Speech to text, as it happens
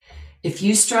If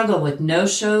you struggle with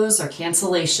no-shows or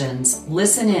cancellations,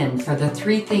 listen in for the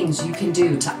 3 things you can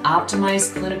do to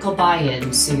optimize clinical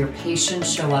buy-in so your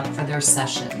patients show up for their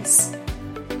sessions.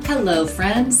 Hello,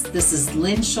 friends. This is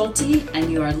Lynn Schulte,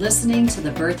 and you are listening to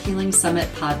the Birth Healing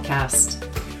Summit podcast.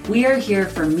 We are here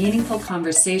for meaningful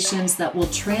conversations that will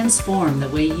transform the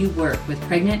way you work with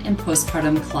pregnant and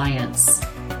postpartum clients.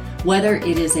 Whether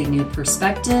it is a new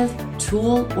perspective,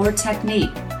 tool, or technique,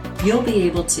 you'll be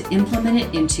able to implement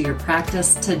it into your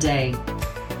practice today.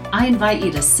 I invite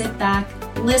you to sit back,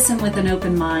 listen with an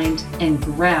open mind, and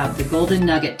grab the golden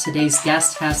nugget today's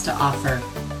guest has to offer.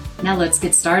 Now let's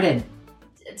get started.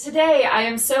 Today, I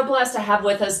am so blessed to have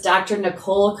with us Dr.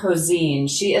 Nicole Cozine.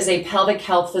 She is a pelvic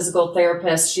health physical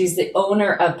therapist. She's the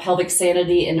owner of Pelvic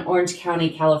Sanity in Orange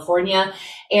County, California,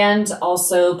 and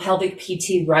also Pelvic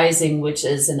PT Rising, which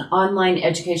is an online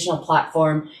educational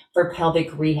platform for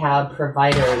pelvic rehab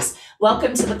providers.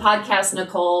 Welcome to the podcast,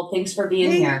 Nicole. Thanks for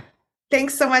being here.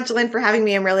 Thanks so much, Lynn, for having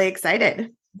me. I'm really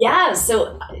excited. Yeah.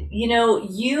 So,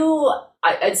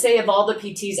 I'd say of all the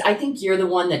PTs, I think you're the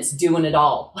one that's doing it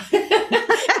all. When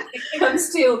it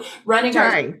comes to running our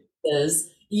practices,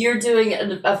 you're doing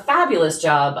a fabulous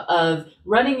job of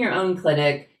running your own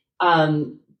clinic,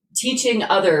 teaching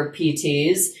other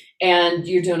PTs, and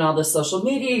you're doing all the social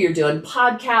media, you're doing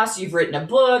podcasts, you've written a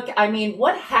book. I mean,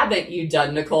 what haven't you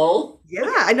done, Nicole? Yeah,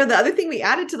 I know the other thing we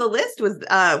added to the list was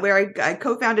where I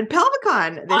co-founded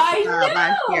Pelvicon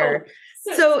last year.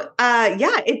 So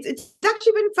it's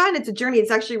actually been fun. It's a journey.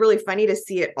 It's actually really funny to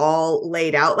see it all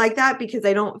laid out like that, because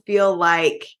I don't feel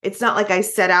like, it's not like I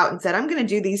set out and said, I'm going to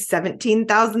do these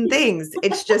 17,000 things.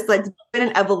 It's just like, it's been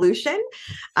an evolution.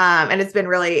 And it's been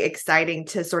really exciting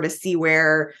to sort of see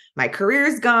where my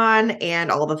career's gone and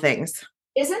all the things.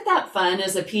 Isn't that fun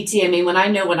as a PT? I mean, when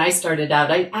I started out,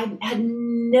 I had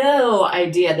no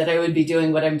idea that I would be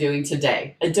doing what I'm doing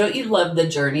today. Don't you love the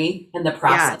journey and the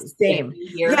process? Yeah, same.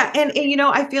 Yeah. And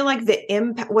I feel like the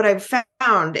impact, what I've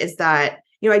found is that,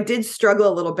 I did struggle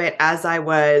a little bit as I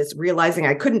was realizing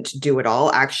I couldn't do it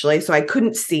all, actually. So I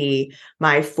couldn't see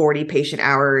my 40 patient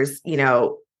hours,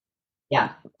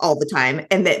 all the time.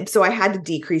 And then, so I had to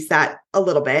decrease that a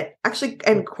little bit, actually,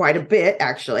 and quite a bit,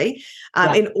 actually,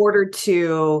 in order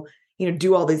to,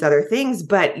 do all these other things,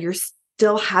 but you're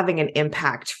still having an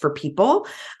impact for people.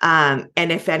 And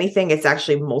if anything, it's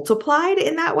actually multiplied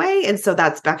in that way. And so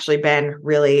that's actually been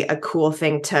really a cool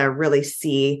thing to really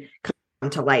see come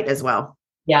to light as well.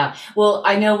 Yeah. Well,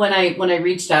 I know when I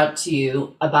reached out to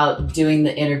you about doing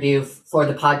the interview for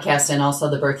the podcast and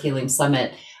also the Birth Healing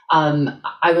Summit,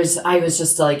 I was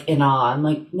just like in awe. I'm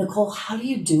like, Nicole, how do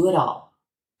you do it all?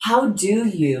 How do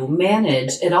you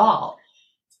manage it all?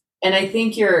 And I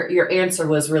think your answer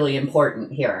was really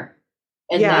important here.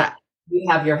 And that you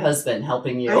have your husband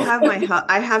helping you.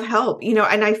 I have help,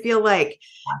 and I feel like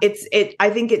I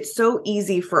think it's so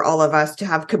easy for all of us to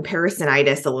have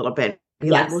comparisonitis a little bit. Be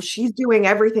like, well, she's doing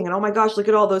everything. And oh my gosh, look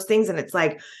at all those things. And it's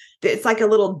like a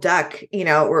little duck,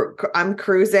 where I'm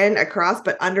cruising across,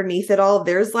 but underneath it all,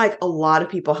 there's like a lot of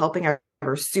people helping.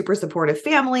 Our super supportive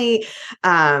family.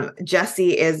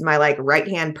 Jesse is my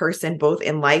right-hand person, both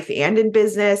in life and in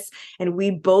business. And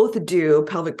we both do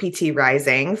Pelvic PT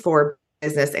Rising for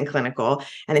business and clinical.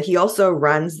 And then he also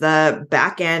runs the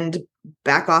back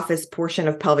office portion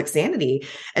of Pelvic Sanity.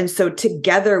 And so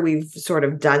together we've sort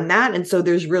of done that. And so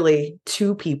there's really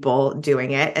 2 people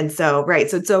doing it. And so, right.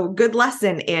 So it's a good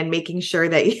lesson in making sure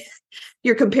that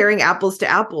you're comparing apples to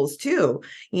apples too,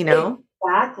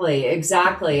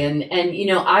 Exactly. And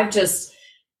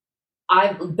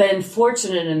I've been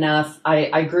fortunate enough.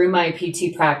 I grew my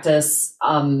PT practice,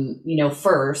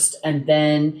 first, and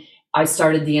then I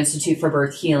started the Institute for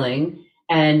Birth Healing,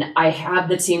 and I have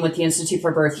the team with the Institute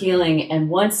for Birth Healing. And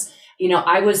once,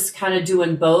 I was kind of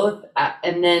doing both.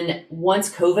 And then once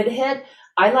COVID hit,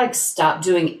 I stopped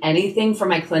doing anything for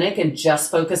my clinic and just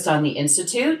focused on the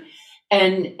Institute.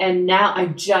 And now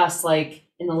I'm just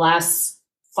in the last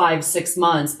 5-6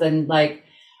 months, been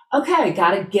okay, I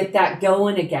got to get that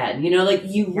going again.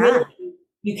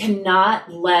 You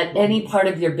cannot let any part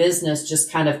of your business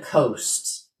just kind of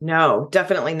coast. No,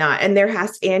 definitely not. And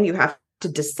you have to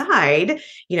decide,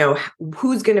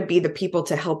 who's going to be the people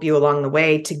to help you along the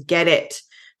way to get it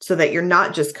so that you're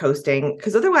not just coasting,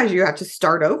 because otherwise you have to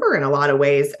start over in a lot of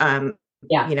ways, with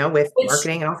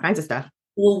marketing and all kinds of stuff.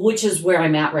 Well, which is where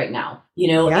I'm at right now,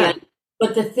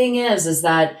 but the thing is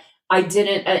that I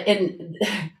didn't, and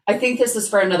I think this is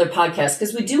for another podcast,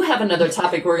 because we do have another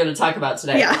topic we're going to talk about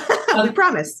today. Yeah, we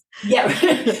promise.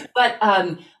 Yeah. But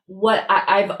what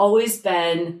I've always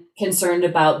been concerned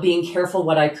about, being careful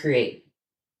what I create.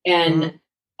 And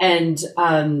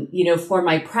for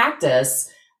my practice,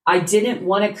 I didn't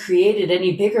want to create it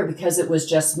any bigger because it was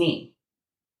just me.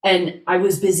 And I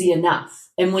was busy enough.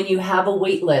 And when you have a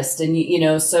wait list and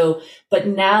but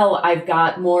now I've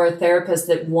got more therapists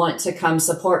that want to come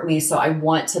support me. So I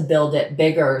want to build it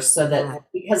bigger so that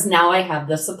because now I have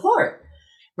the support.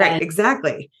 Right. And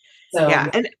exactly. So, yeah.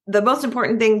 And the most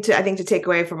important thing I think to take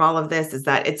away from all of this is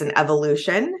that it's an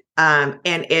evolution. And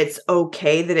it's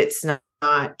okay that it's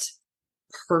not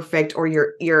perfect or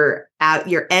your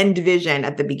end vision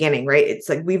at the beginning, right? It's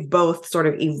like we've both sort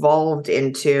of evolved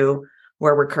into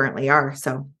where we currently are.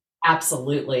 So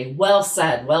absolutely. Well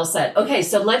said. Well said. Okay.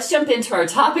 So let's jump into our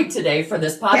topic today for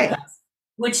this podcast,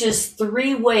 which is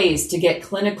 3 ways to get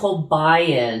clinical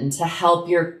buy-in to help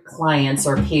your clients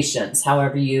or patients,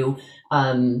 however you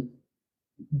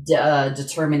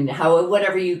determine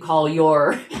whatever you call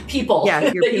your people.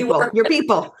 Yeah, your people. Your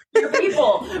people. Your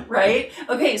people, right?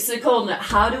 Okay. So Colton,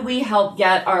 how do we help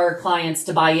get our clients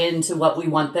to buy into what we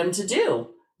want them to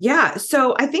do? Yeah.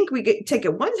 So I think we could take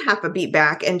it half a beat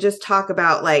back and just talk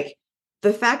about like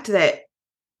the fact that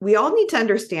we all need to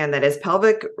understand that as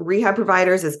pelvic rehab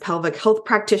providers, as pelvic health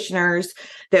practitioners,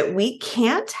 that we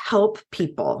can't help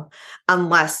people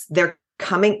unless they're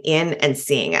coming in and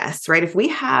seeing us, right? If we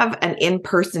have an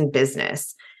in-person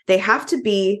business, they have to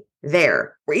be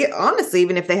there. Honestly,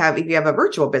 even if you have a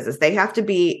virtual business, they have to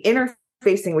be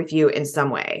interfacing with you in some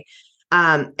way.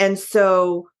 And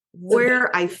so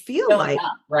where I feel like,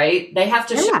 right? They have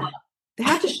to show up. They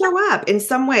have to show up in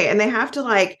some way, and they have to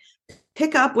like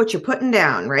pick up what you're putting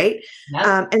down, right?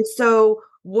 Yep. And so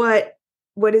what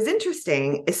is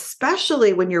interesting,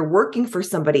 especially when you're working for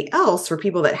somebody else, for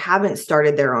people that haven't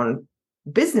started their own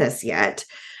business yet,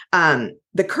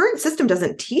 the current system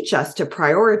doesn't teach us to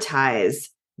prioritize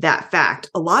that fact.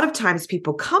 A lot of times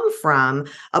people come from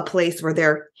a place where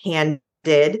they're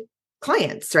handed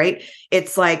clients, right?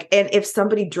 It's like, and if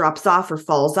somebody drops off or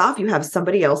falls off, you have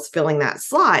somebody else filling that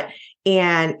slot.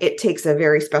 And it takes a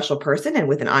very special person and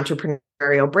with an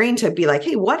entrepreneurial brain to be like,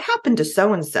 hey, what happened to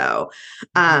so-and-so?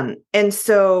 And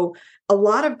so a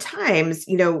lot of times,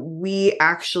 we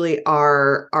actually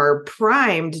are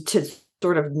primed to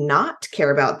sort of not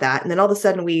care about that. And then all of a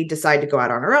sudden we decide to go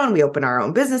out on our own. We open our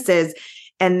own businesses.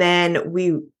 And then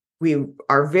we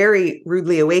are very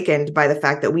rudely awakened by the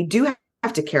fact that we do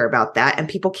have to care about that. And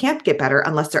people can't get better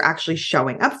unless they're actually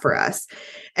showing up for us.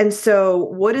 And so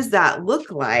what does that look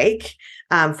like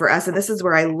for us? And this is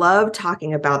where I love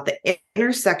talking about the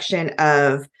intersection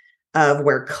of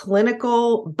where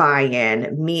clinical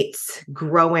buy-in meets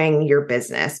growing your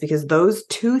business, because those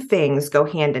two things go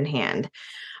hand in hand.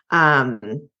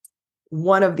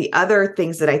 One of the other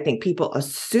things that I think people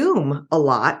assume a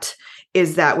lot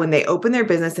is that when they open their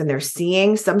business and they're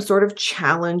seeing some sort of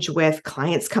challenge with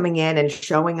clients coming in and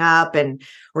showing up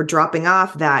or dropping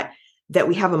off, that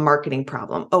we have a marketing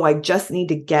problem. Oh, I just need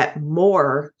to get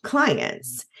more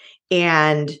clients.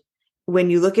 And when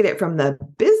you look at it from the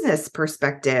business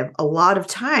perspective, a lot of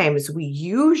times we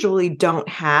usually don't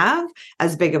have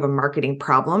as big of a marketing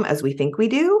problem as we think we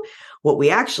do. What we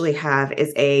actually have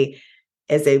is a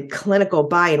clinical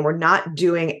buy-in. We're not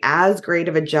doing as great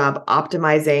of a job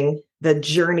optimizing the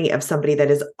journey of somebody that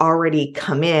has already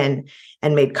come in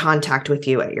and made contact with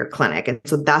you at your clinic. And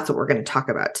so that's what we're going to talk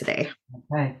about today.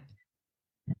 Okay.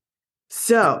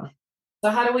 So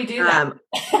how do we do that?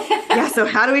 So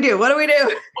how do we do? What do we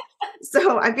do?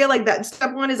 So I feel like that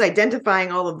step 1 is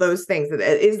identifying all of those things.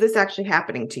 Is this actually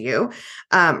happening to you?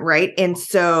 Right. And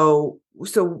so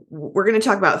we're going to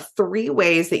talk about 3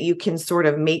 ways that you can sort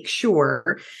of make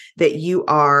sure that you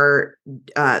are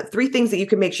 3 things that you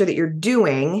can make sure that you're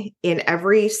doing in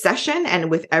every session and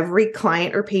with every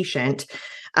client or patient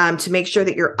to make sure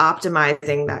that you're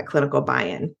optimizing that clinical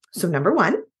buy-in. So number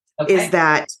 1 is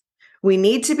that we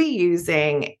need to be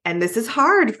using, and this is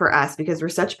hard for us because we're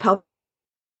such pelvic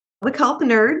health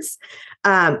nerds,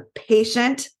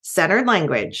 patient-centered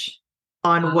language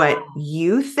on what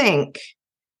you think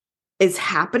is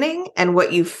happening and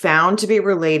what you found to be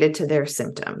related to their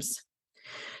symptoms.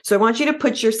 So I want you to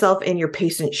put yourself in your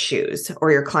patient's shoes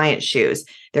or your client's shoes.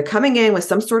 They're coming in with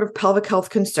some sort of pelvic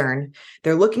health concern.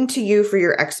 They're looking to you for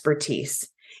your expertise.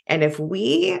 And if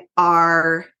we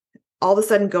are all of a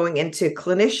sudden going into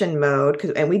clinician mode,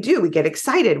 and we get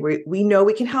excited. We know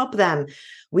we can help them.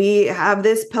 We have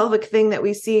this pelvic thing that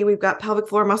we see. We've got pelvic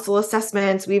floor muscle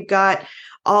assessments. We've got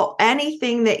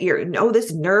anything that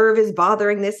this nerve is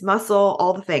bothering this muscle,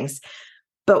 all the things.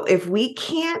 But if we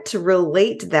can't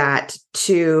relate that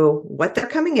to what they're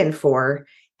coming in for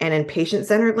and in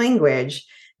patient-centered language,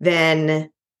 then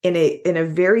in a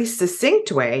very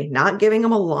succinct way, not giving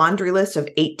them a laundry list of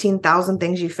 18,000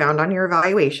 things you found on your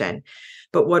evaluation,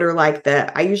 but what are like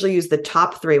I usually use the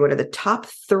top three. What are the top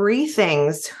three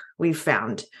things we've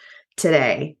found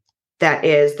today that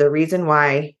is the reason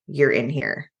why you're in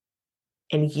here?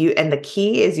 And the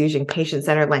key is using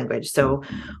patient-centered language. So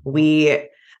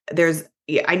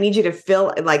I need you to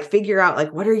figure out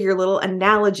like, what are your little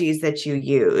analogies that you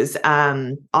use,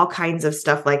 all kinds of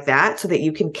stuff like that, so that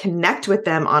you can connect with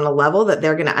them on a level that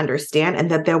they're going to understand and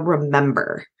that they'll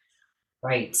remember.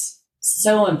 Right.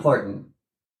 So important.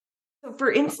 So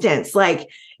for instance, like,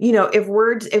 if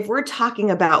we're talking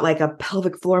about like a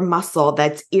pelvic floor muscle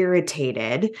that's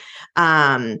irritated,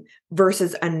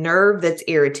 versus a nerve that's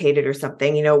irritated or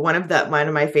something, one of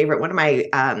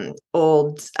my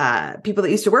old people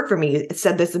that used to work for me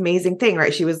said this amazing thing,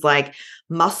 right? She was like,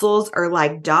 muscles are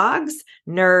like dogs,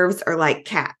 nerves are like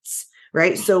cats.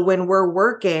 Right. So when we're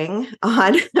working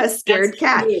on a scared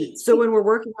cat, so when we're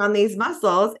working on these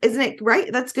muscles, isn't it right?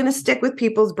 That's going to stick with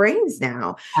people's brains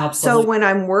now. Absolutely. So when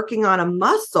I'm working on a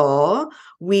muscle,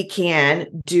 we have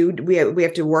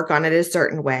to work on it a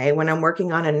certain way. When I'm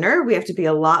working on a nerve, we have to be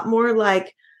a lot more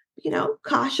like,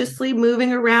 cautiously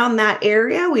moving around that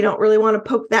area. We don't really want to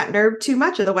poke that nerve too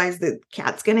much. Otherwise the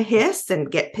cat's going to hiss and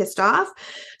get pissed off.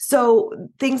 So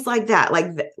things like that,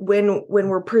 like when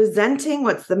we're presenting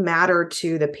what's the matter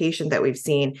to the patient that we've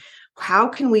seen, how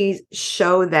can we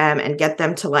show them and get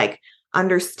them to like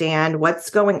understand what's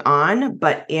going on,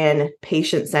 but in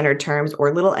patient-centered terms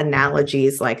or little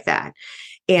analogies like that.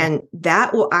 And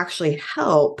that will actually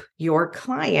help your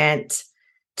client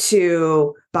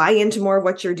to buy into more of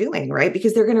what you're doing, right?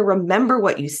 Because they're going to remember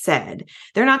what you said.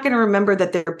 They're not going to remember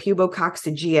that their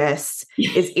pubococcygeus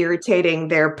is irritating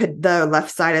the left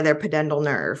side of their pudendal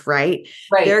nerve, right?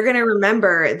 They're going to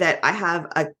remember that I have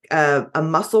a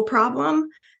muscle problem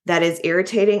that is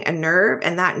irritating a nerve,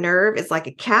 and that nerve is like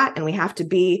a cat, and we have to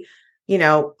be,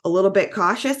 a little bit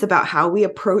cautious about how we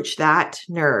approach that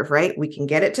nerve, right? We can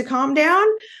get it to calm down,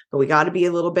 but we got to be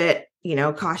a little bit,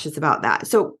 cautious about that.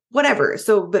 So whatever.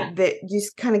 So, but you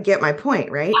just kind of get my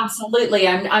point, right? Absolutely.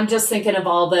 I'm just thinking of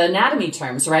all the anatomy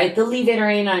terms, right? The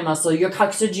levator ani muscle, your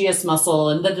coccygeus muscle,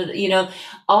 and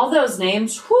all those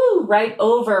names, right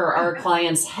over our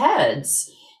clients'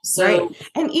 heads. So, right.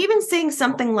 And even saying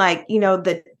something like,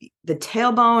 the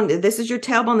tailbone, this is your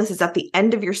tailbone. This is at the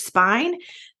end of your spine.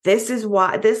 This is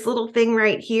why this little thing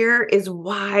right here is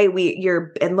why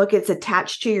and look, it's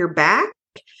attached to your back.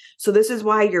 So this is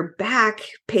why your back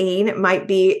pain might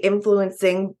be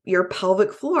influencing your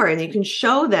pelvic floor, and you can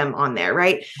show them on there,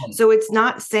 right? So it's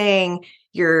not saying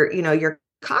your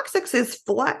coccyx is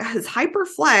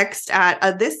hyperflexed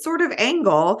at this sort of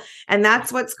angle, and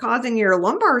that's what's causing your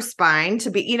lumbar spine to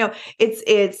be,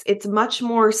 it's much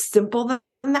more simple than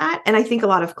that. And I think a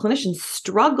lot of clinicians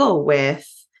struggle with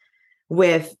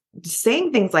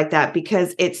saying things like that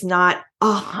because it's not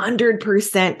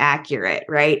 100% accurate,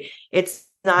 right? It's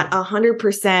not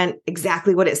 100%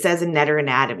 exactly what it says in Netter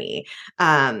Anatomy.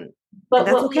 But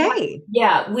that's okay.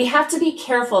 We have to be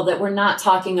careful that we're not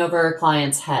talking over our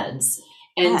clients' heads.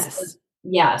 And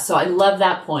so I love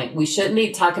that point. We shouldn't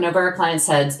be talking over our clients'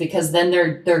 heads, because then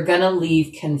they're going to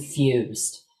leave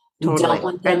confused. Totally. Don't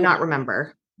want them, and not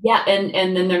remember. Yeah.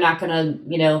 And then they're not going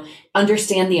to,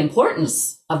 understand the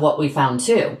importance of what we found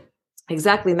too.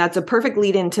 Exactly. And that's a perfect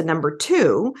lead into number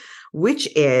 2,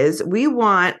 which is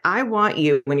I want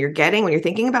you, when you're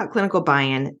thinking about clinical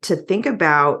buy-in, to think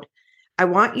about, I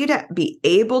want you to be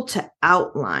able to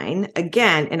outline,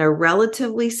 again, in a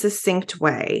relatively succinct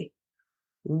way,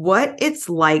 what it's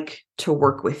like to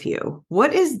work with you.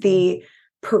 What is the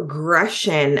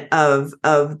progression of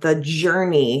the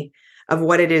journey of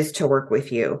what it is to work with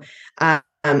you?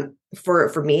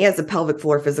 For me as a pelvic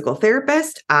floor physical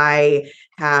therapist, I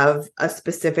have a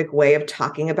specific way of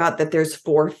talking about that there's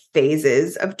 4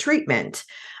 phases of treatment.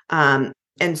 And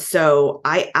so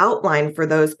I outline for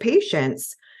those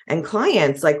patients and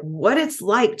clients, like what it's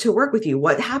like to work with you.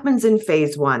 What happens in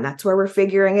phase 1? That's where we're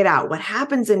figuring it out. What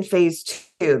happens in phase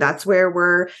 2? That's where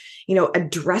we're,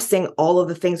 addressing all of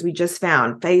the things we just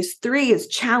found. Phase 3 is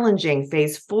challenging.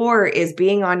 Phase 4 is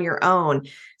being on your own,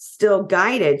 still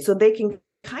guided, so they can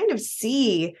kind of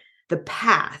see the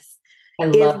path. I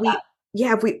love that.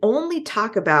 If we only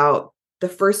talk about the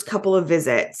first couple of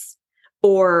visits,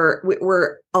 or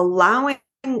we're allowing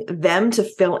them to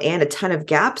fill in a ton of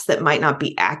gaps that might not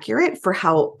be accurate for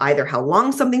either how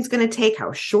long something's going to take,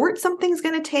 how short something's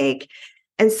going to take.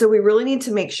 And so we really need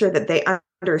to make sure that they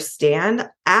understand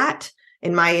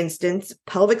in my instance,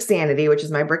 Pelvic Sanity, which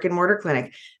is my brick and mortar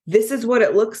clinic, this is what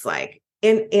it looks like.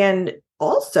 And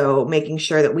also making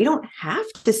sure that we don't have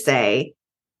to say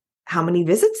how many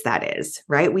visits that is,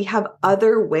 right? We have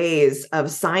other ways of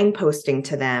signposting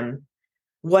to them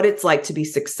what it's like to be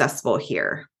successful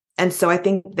here. And so I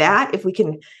think that if we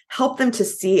can help them to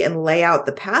see and lay out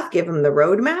the path, give them the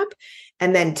roadmap,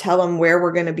 and then tell them where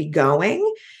we're going to be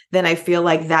going, then I feel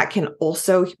like that can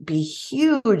also be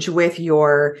huge with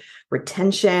your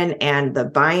retention and the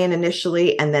buy-in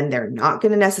initially. And then they're not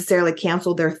going to necessarily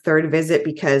cancel their third visit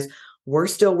because we're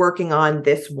still working on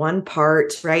this one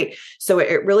part, right? So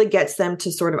it really gets them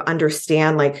to sort of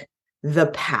understand like the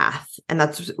path. And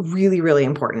that's really, really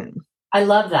important. I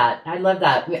love that.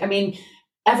 I mean,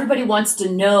 everybody wants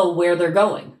to know where they're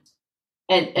going.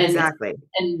 And exactly.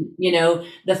 And,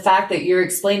 the fact that you're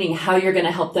explaining how you're going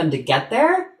to help them to get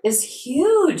there is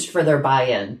huge for their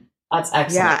buy-in. That's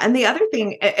excellent. Yeah. And the other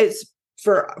thing is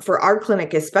for our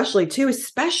clinic, especially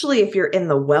if you're in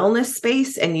the wellness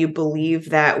space and you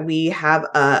believe that we have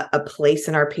a place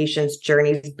in our patients'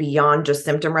 journeys beyond just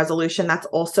symptom resolution, that's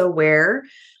also where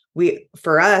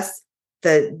for us,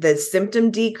 the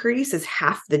symptom decrease is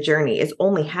half the journey, is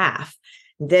only half.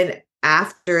 Then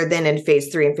in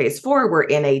phase 3 and phase 4, we're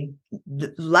in a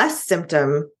less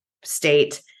symptom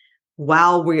state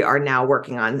while we are now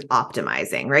working on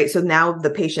optimizing, right? So now the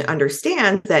patient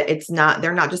understands that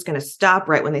they're not just going to stop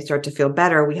right when they start to feel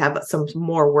better. We have some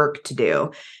more work to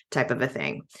do, type of a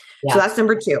thing. Yeah. So that's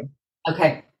number 2.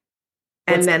 Okay.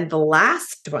 And then the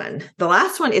last one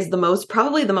is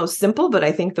probably the most simple, but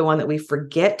I think the one that we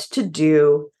forget to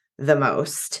do the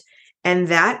most. And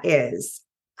that is,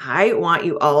 I want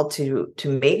you all to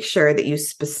make sure that you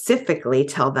specifically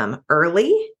tell them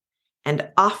early and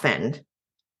often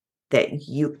that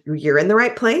you're in the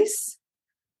right place.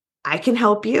 I can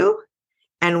help you.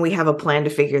 And we have a plan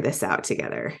to figure this out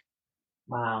together.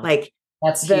 Wow. Like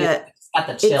that's huge. It's got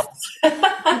the chills.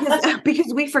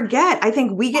 because we forget. I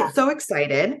think we get so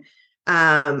excited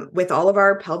with all of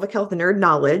our pelvic health nerd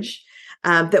knowledge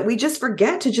that we just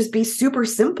forget to just be super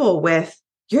simple with,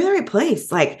 you're in the right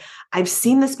place. Like, I've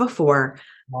seen this before.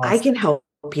 Yes. I can help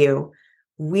you.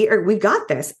 We've got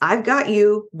this. I've got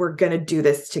you. We're going to do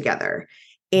this together.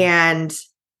 And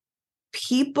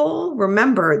people,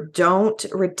 remember, don't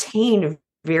retain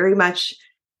very much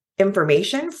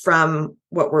information from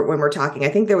when we're talking. I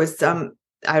think there was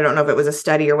I don't know if it was a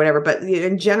study or whatever, but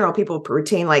in general, people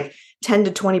retain like 10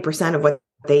 to 20% of what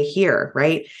they hear.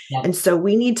 Right. Yeah. And so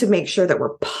we need to make sure that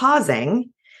we're pausing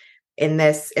in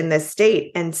this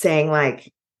state and saying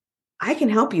like, I can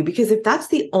help you, because if that's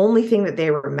the only thing that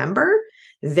they remember,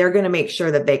 they're going to make sure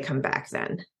that they come back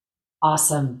then.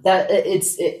 Awesome. That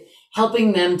it's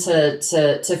helping them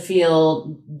to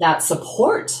feel that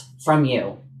support from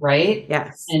you, right?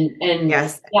 Yes. And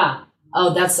yes. Yeah.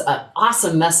 Oh, that's an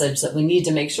awesome message that we need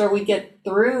to make sure we get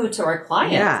through to our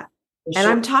clients. Yeah. And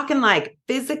I'm talking like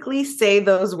physically say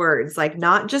those words, like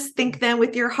not just think them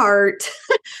with your heart,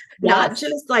 not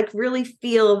just like really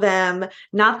feel them,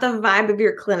 not the vibe of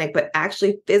your clinic, but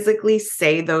actually physically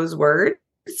say those words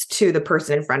to the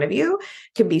person in front of you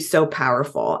can be so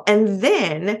powerful. And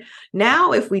then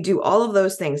now if we do all of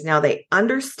those things, now they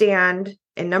understand,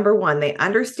 and number 1, they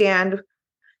understand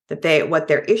that what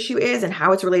their issue is and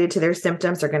how it's related to their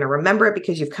symptoms. They're going to remember it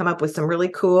because you've come up with some really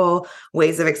cool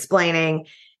ways of explaining.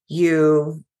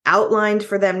 You've outlined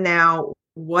for them now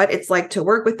what it's like to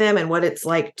work with them and what it's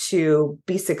like to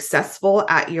be successful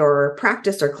at your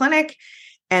practice or clinic.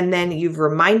 And then you've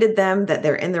reminded them that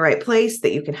they're in the right place,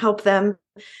 that you can help them.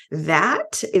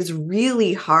 That is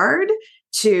really hard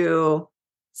to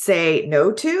say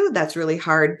no to. That's really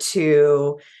hard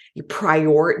to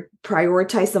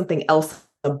prioritize something else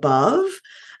above.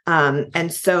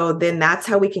 And so then that's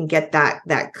how we can get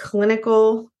that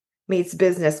clinical meets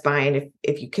business buy-in.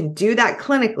 If you can do that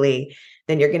clinically,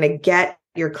 then you're going to get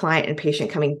your client and patient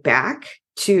coming back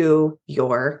to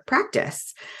your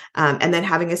practice, and then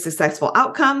having a successful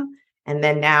outcome. And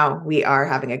then now we are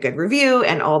having a good review,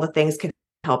 and all the things can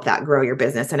help that grow your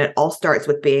business. And it all starts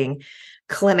with being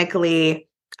clinically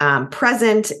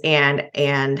present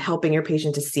and helping your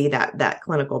patient to see that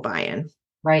clinical buy-in.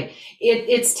 Right.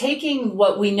 It's taking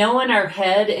what we know in our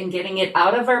head and getting it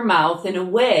out of our mouth in a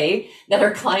way that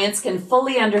our clients can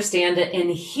fully understand it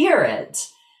and hear it.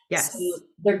 Yes. So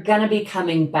they're going to be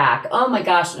coming back. Oh my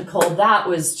gosh, Nicole, that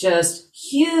was just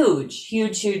huge,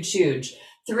 huge, huge, huge.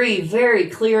 3 very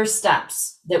clear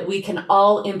steps that we can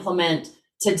all implement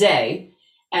today.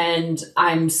 And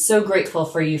I'm so grateful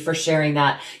for you for sharing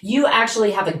that. You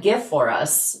actually have a gift for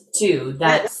us too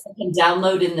that you can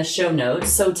download in the show notes.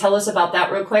 So tell us about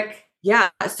that real quick. Yeah.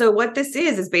 So what this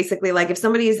is basically like if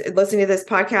somebody's listening to this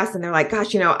podcast and they're like,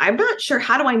 gosh, I'm not sure.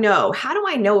 How do I know? How do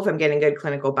I know if I'm getting good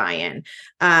clinical buy-in?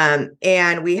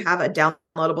 And we have a download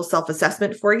downloadable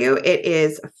self-assessment for you. It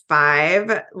is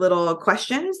 5 little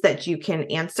questions that you can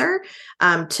answer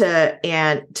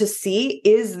to see,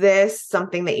 is this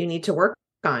something that you need to work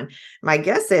on? My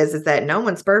guess is that no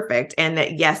one's perfect, and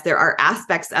that yes, there are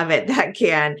aspects of it that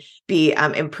can be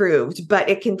improved, but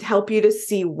it can help you to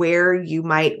see where you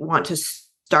might want to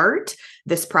start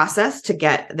this process to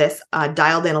get this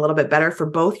dialed in a little bit better for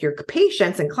both your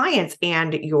patients and clients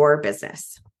and your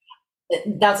business.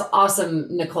 That's awesome,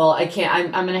 Nicole.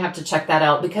 I'm going to have to check that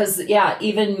out because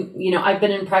even, I've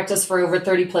been in practice for over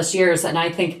 30 plus years, and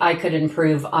I think I could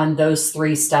improve on those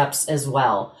 3 steps as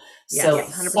well. Yes, so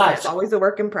 100%. It's always a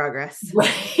work in progress.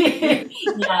 Right.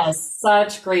 Yes.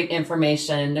 Such great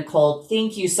information, Nicole.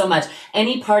 Thank you so much.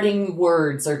 Any parting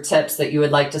words or tips that you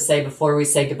would like to say before we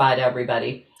say goodbye to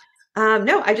everybody?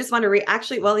 No, I just want to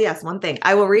yes, one thing.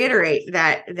 I will reiterate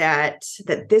that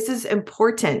this is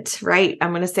important, right? I'm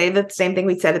going to say the same thing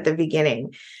we said at the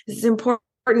beginning. This is important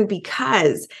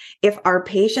because if our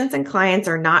patients and clients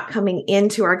are not coming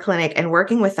into our clinic and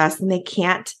working with us, then they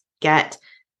can't get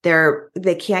the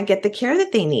care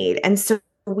that they need. And so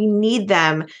we need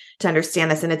them to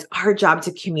understand this. And it's our job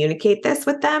to communicate this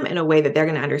with them in a way that they're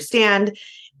going to understand.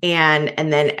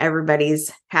 And then everybody's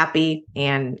happy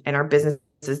and our business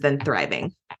is then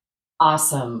thriving.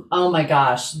 Awesome. Oh my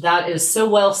gosh. That is so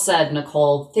well said,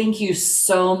 Nicole. Thank you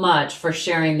so much for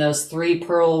sharing those 3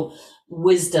 pearls of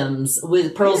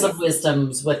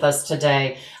wisdoms with us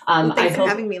today. Thanks for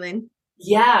having me, Lynn.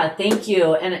 Yeah, thank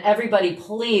you. And everybody,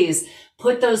 please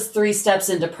put those 3 steps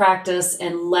into practice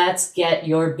and let's get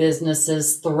your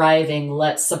businesses thriving.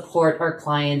 Let's support our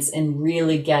clients in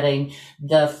really getting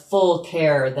the full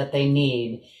care that they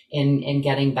need in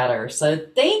getting better. So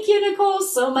thank you, Nicole,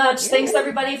 so much. Yeah. Thanks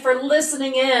everybody for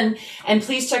listening in. And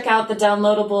please check out the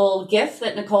downloadable gift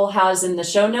that Nicole has in the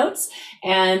show notes.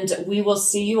 And we will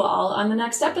see you all on the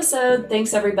next episode.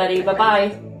 Thanks everybody. Bye-bye.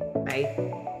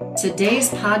 Bye. Today's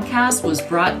podcast was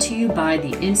brought to you by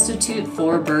the Institute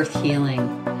for Birth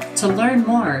Healing. To learn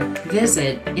more,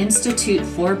 visit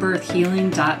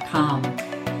instituteforbirthhealing.com.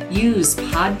 Use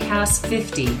podcast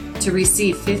 50 to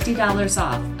receive $50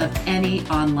 off of any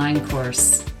online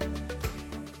course.